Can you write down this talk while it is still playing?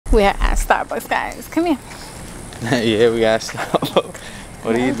We're at Starbucks, guys. Come here. Yeah, we got Starbucks.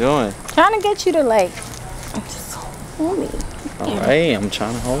 What are you doing? Trying to get you to like just hold me. Alright, I'm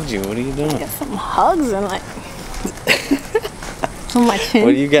trying to hold you. What are you doing? Get some hugs and like on my chin.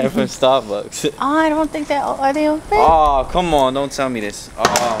 What do you get from Starbucks? Oh, I don't think that are they open? Oh, come on, don't tell me this.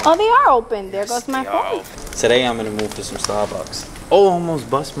 Oh, they are open. There goes my phone. Today I'm in the mood for some Starbucks. Oh, almost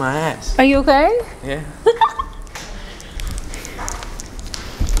bust my ass. Are you okay? Yeah.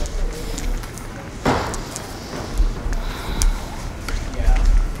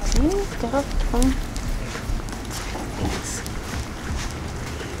 Get off the phone.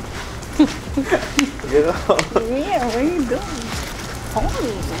 Get off. Yeah, what are you doing? Hold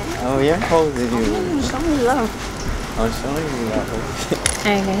me, man. Oh, yeah, I'm holding you. Show me love. I'm showing you that.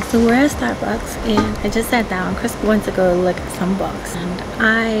 Alright guys, so we're at Starbucks and I just sat down. Chris went to go look at some books and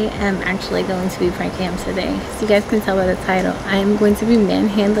I am actually going to be pranking him today. So you guys can tell by the title, I am going to be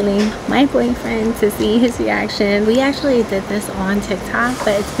manhandling my boyfriend to see his reaction. We actually did this on TikTok,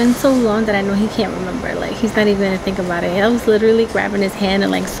 but it's been so long that I know he can't remember. Like, he's not even gonna think about it. I was literally grabbing his hand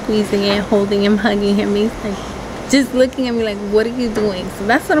and like squeezing it, holding him, hugging him. He's like just looking at me like, what are you doing? So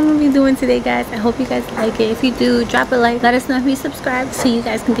that's what I'm gonna be doing today, guys. I hope you guys like it. If you do, drop a like, let us know if you subscribe so you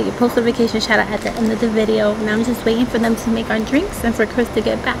guys can get your post notification shout out at the end of the video. Now I'm just waiting for them to make our drinks and for Chris to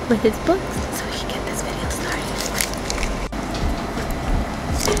get back with his books so we can get this video started.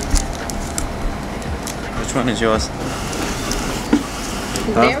 Which one is yours?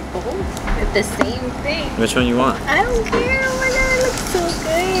 They're both the same thing. Which one you want? I don't care. Oh my god, it looks so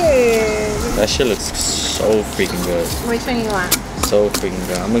good. That shit looks so freaking good. Which one you want? So freaking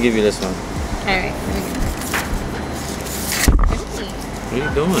good. I'm gonna give you this one. Alright, let me get it. What are you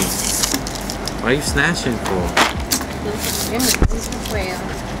doing? What are you snatching for?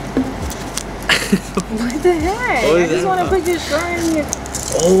 What the heck? I just want to put your straw in your...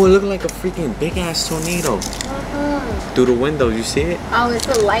 Oh, it looked like a freaking big ass tornado. Through the window, you see it? Oh, it's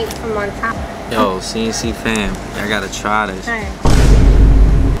a light from on top. Yo, CNC fam, I gotta try this. Alright.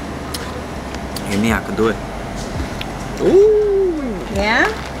 Hey, me, I can do it. Ooh. Yeah?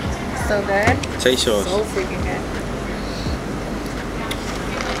 So good? Taste yours. So freaking good.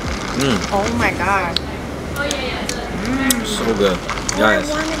 Mm. Oh my god. So good. Guys.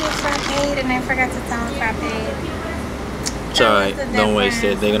 I wanted it frapped and I forgot to tell him frapped. It's alright. Don't waste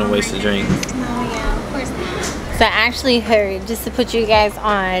it. They're gonna waste the drink. Oh yeah, of course not. So I actually heard, just to put you guys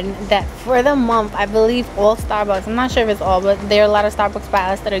on, that for the month, I believe all Starbucks, I'm not sure if it's all, but there are a lot of Starbucks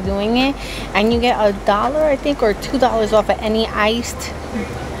by us that are doing it, and you get $1, I think, or $2 off of any iced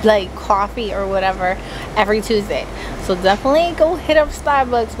like coffee or whatever every Tuesday. So definitely go hit up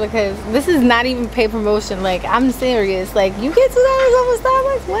Starbucks, because this is not even paid promotion. Like, I'm serious. Like, you get $2 off of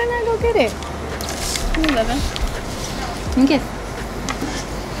Starbucks, why not go get it? You living? Okay.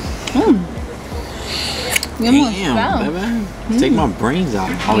 Damn, baby. Take my brains out.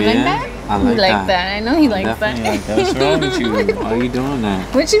 Oh, you yeah? like that? I like that. I know he likes that. Like that. What's wrong with you? Why are you doing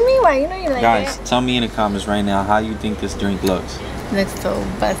that? What you mean? Why? You know you like Guys, that? tell me in the comments right now how you think this drink looks. Looks so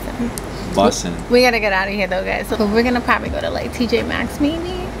bussin'. Bussin'. We gotta get out of here though, guys. So we're gonna probably go to like TJ Maxx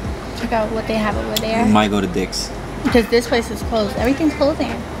maybe. Check out what they have over there. We might go to Dick's. Because this place is closed. Everything's closing.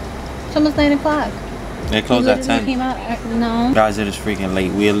 It's almost 9 o'clock. They close at 10. Came out, no. Guys, it is freaking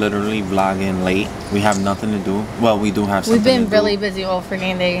late. We are literally vlogging late. We have nothing to do. Well, we do have something We've been to do. really busy all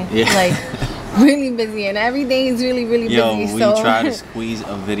freaking day. Yeah. Like, really busy. And every day is really, really busy. Yo, we so. try to squeeze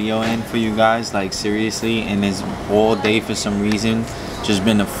a video in for you guys, like seriously, and it's all day for some reason. Just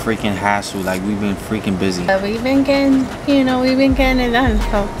been a freaking hassle. Like, we've been freaking busy. We've been getting, you know, we've been getting it done.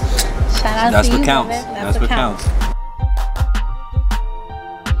 So, shout out That's to what you, counts. brother. That's what counts.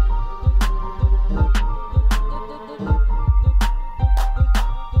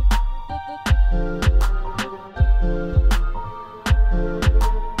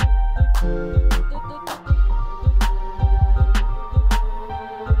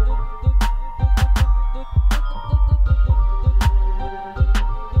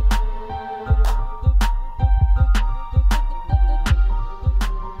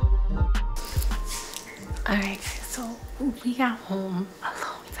 Alright guys, so we got home a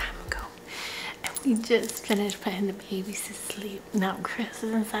long time ago and we just finished putting the babies to sleep. Now Chris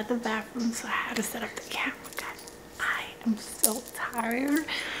is inside the bathroom, so I had to set up the camera. Guys, I am so tired.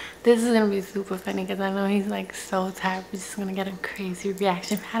 This is gonna be super funny because I know he's like so tired. We're just gonna get a crazy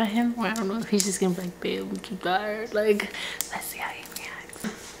reaction out of him. Or I don't know if he's just gonna be like, babe, I'm too tired. Like, let's see how he reacts.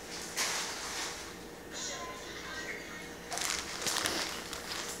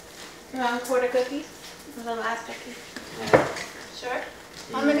 You want a quarter cookie? For the last cookie. Yeah. Sure?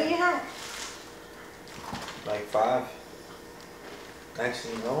 How many you have? Like 5.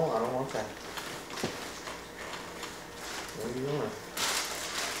 Actually, no, I don't want that. What are you doing?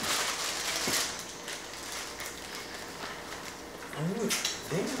 Damn,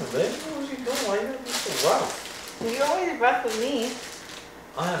 baby, what are you doing? Why you gotta be so rough? You always rough with me.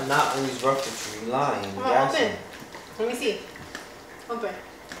 I am not always rough with you. You lying. Come on, open. Let me see. Open.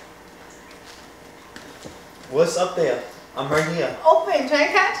 What's up there? I'm right here. Open. Try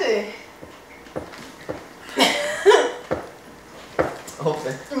and catch it.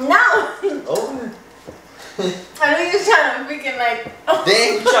 Open. No. Open. I know you're trying to freaking like.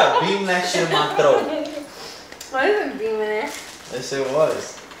 Damn, you try to beam that shit in my throat. What is a beam in there? Yes, it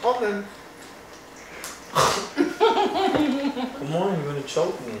was. Open. Come on, you're gonna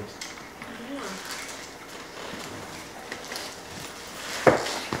choke me.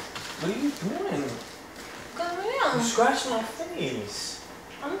 What are you doing? Come here. You scratched my face.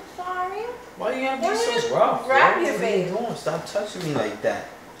 I'm sorry. Why you gotta be so rough? Grab your face. What are you doing? Stop touching me like that.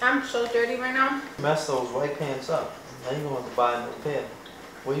 I'm so dirty right now. Mess those white pants up. Now you're gonna have to buy a new pair.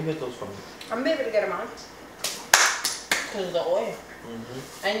 Where you get those from? I'm able to get them out. Because of the oil.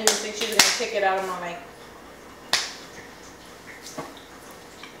 I didn't even think she was going to take it out of my leg.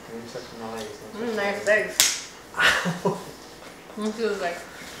 Let me touch my legs. Nice legs. And she was like,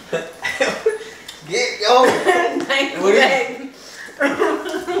 get yo! nice legs.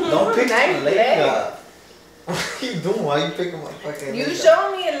 Don't pick Nice my leg leg. up. What are you doing? Why are you picking my fucking You leg up?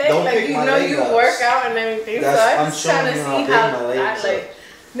 showed me a leg Don't like pick you my know leg you up. work out and everything. That's, so I'm I'm just trying to showing you see how how big my legs that are. like.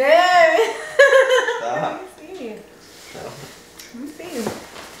 No. Stop. Let me see. No. Let me see.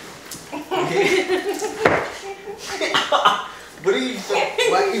 What are you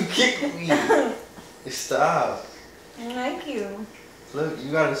doing? Why you kick me? Stop. I like you. Look,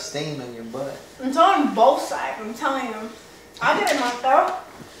 you got a stain on your butt. It's on both sides. I'm telling you. I'll get it myself.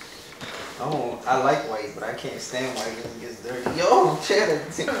 Oh, I like white, but I can't stand white because it gets dirty. Yo, cheddar.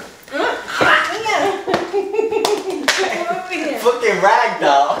 Fucking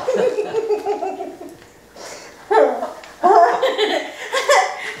ragdoll.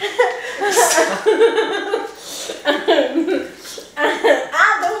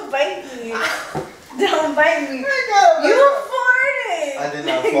 Don't bite me. Don't bite me. You farted. I did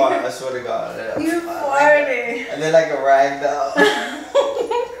not fart. I swear to God. You farted. I did like a ragdoll.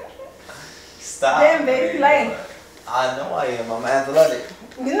 Stop. Damn, baby, light. I know I am. I'm athletic.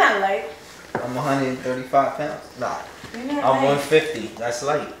 You're not light. I'm 135 pounds. Nah. You're not I'm light. 150. That's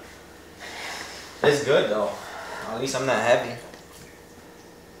light. It's good though. At least I'm not heavy.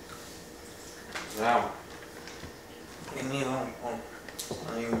 Now. Leave me alone. Oh.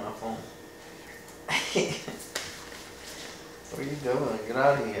 I need my phone. What are you doing? Get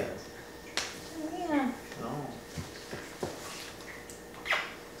out of here. Yeah. No.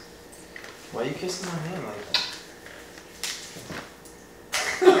 Why are you kissing my hand like that?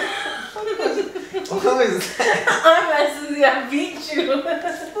 What was that? I'm messing. I beat you.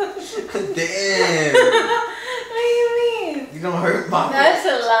 Damn. What do you mean? You don't hurt my That's a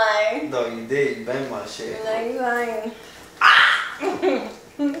lie. No, you did. You banged my shit. No, you lying.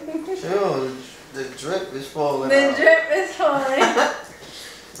 Chill. The drip is falling The out. drip is falling.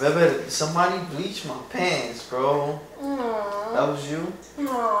 Baby, somebody bleached my pants, bro. Aww. That was you?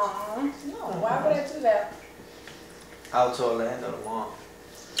 Aww. No, why would I do that? Out to Orlando tomorrow.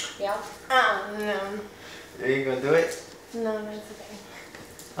 Yeah. No. Are you gonna do it? No, not today.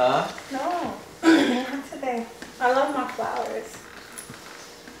 Huh? No, not today. I love my flowers.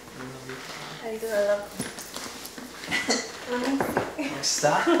 I do. I love them.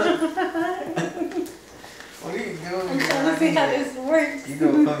 Stop. What are you doing? I'm trying to see how this works. You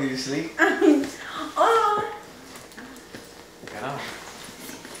gonna put me to sleep? Oh. Get out.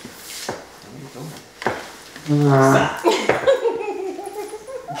 What are you doing? Stop.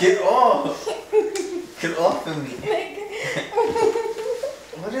 Get off. Get off of me.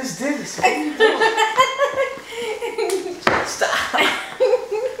 What is this? What are you doing? Stop.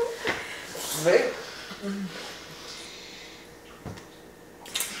 Wait.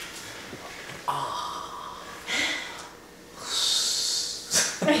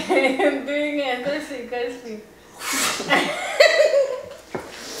 I'm doing it. Thirsty.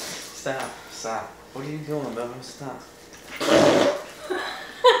 Stop. Stop. What are you doing, baby? Stop.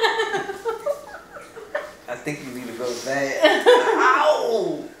 I think you need to go to bed.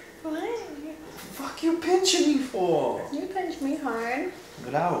 Ow! What? Fuck you pinching me for? You pinched me hard.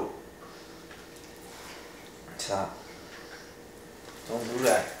 Get out. Stop. Don't do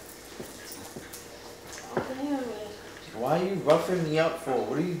that. I'm playing with me. Why are you roughing me up for?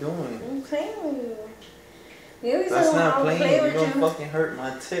 What are you doing? I'm playing with you. You always That's know not I'll playing. play You're with gonna you. fucking hurt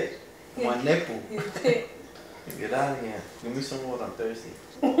my tit. My nipple. You pick. Get out of here. Give me some water. I'm thirsty.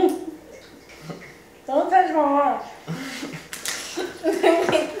 Don't touch my watch.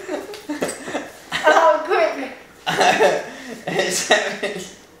 Oh, quick.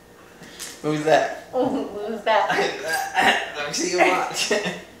 Who's that? Who's that? Let me see your watch.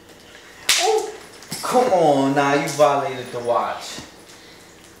 Come on now, you violated the watch.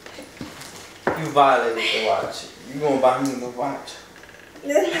 You violated the watch. You gonna buy me the watch?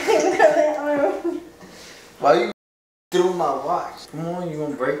 Why you threw my watch? Come on, you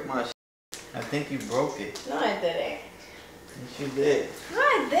gonna break my shit. I think you broke it. No, I didn't. Yes, you did. No,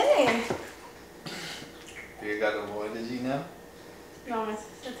 I didn't. You got a boy, did you know? No, my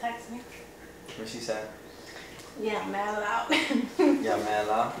sister texted me. What she said? Yeah, mad loud. Yeah, man,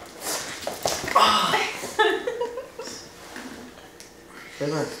 loud.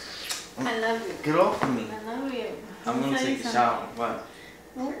 I love you. Get off of me. I love you. I'm gonna take a shower. What?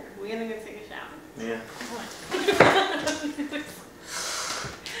 We're gonna go take a shower. Yeah.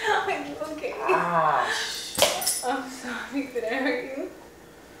 Okay. Ah, I'm sorry, did I hurt you?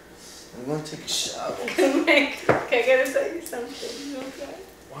 I'm gonna take a shower. Okay, I gotta tell you something. Okay?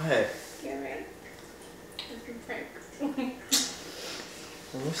 What? Get ready. It's a prank.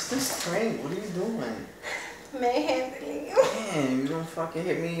 What's this prank? What are you doing? Man-handeling you. Damn, you don't fucking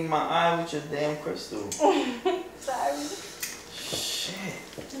hit me in my eye with your damn crystal. Sorry. Shit.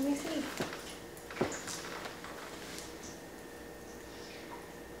 Let me see.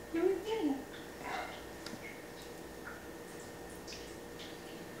 Let me see.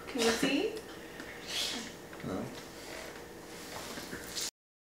 Can you see? No.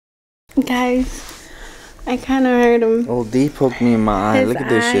 Guys, I kind of heard him. Oh, D poked me in my eye. His Look at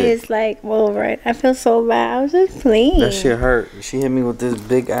this eye shit. is like, well, right. I feel so bad. I was just playing. That shit hurt. She hit me with this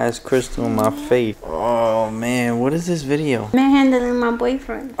big ass crystal in my face. Oh man, what is this video? Man-handling my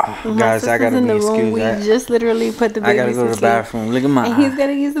boyfriend. Oh, guys, I gotta in be the room. excused. We just literally put the baby I gotta go to the bathroom. Look at my and eye. he's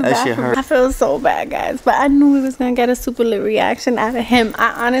gonna use the That shit bathroom. hurt. I feel so bad, guys, but I knew we was gonna get a super lit reaction out of him.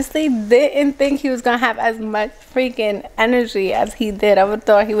 I honestly didn't think he was gonna have as much freaking energy as he did. I would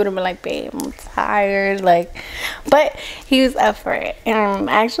thought he would have been like, babe, I'm tired, like, but he was up for it, and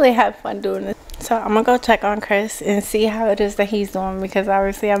I actually had fun doing this. So I'm gonna go check on Chris and see how it is that he's doing, because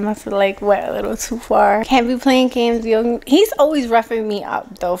obviously I must have like went a little too far. Can't be playing games. He's always roughing me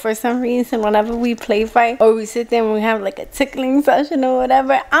up though for some reason. Whenever we play fight or we sit there and we have like a tickling session or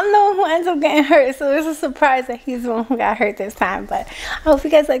whatever, I'm the one who ends up getting hurt. So it's a surprise that he's the one who got hurt this time. But I hope you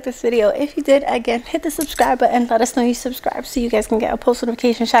guys liked this video. If you did, again, hit the subscribe button. Let us know you subscribe so you guys can get a post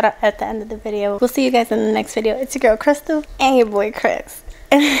notification shout out at the end of the video. We'll see you guys in the next video. It's your girl Crystal and your boy Chris.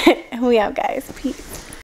 And we out, guys. Peace.